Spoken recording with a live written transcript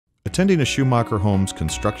Attending a Schumacher Homes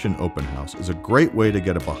construction open house is a great way to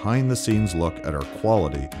get a behind-the-scenes look at our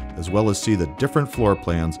quality, as well as see the different floor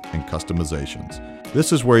plans and customizations.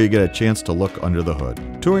 This is where you get a chance to look under the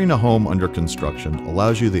hood. Touring a home under construction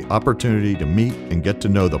allows you the opportunity to meet and get to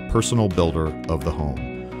know the personal builder of the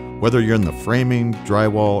home. Whether you're in the framing,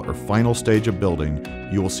 drywall, or final stage of building,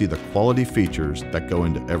 you will see the quality features that go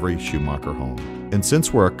into every Schumacher home. And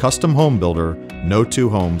since we're a custom home builder, no two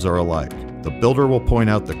homes are alike. The builder will point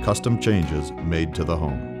out the custom changes made to the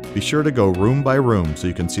home. Be sure to go room by room so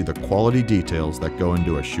you can see the quality details that go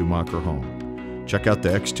into a Schumacher home. Check out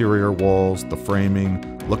the exterior walls, the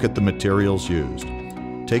framing, look at the materials used.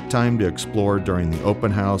 Take time to explore during the open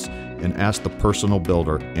house and ask the personal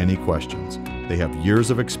builder any questions. They have years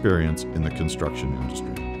of experience in the construction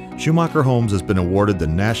industry. Schumacher Homes has been awarded the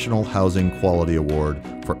National Housing Quality Award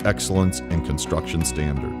for excellence in construction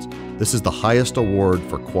standards. This is the highest award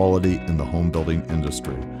for quality in the home building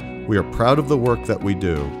industry. We are proud of the work that we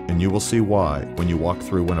do, and you will see why when you walk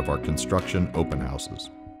through one of our construction open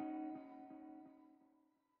houses.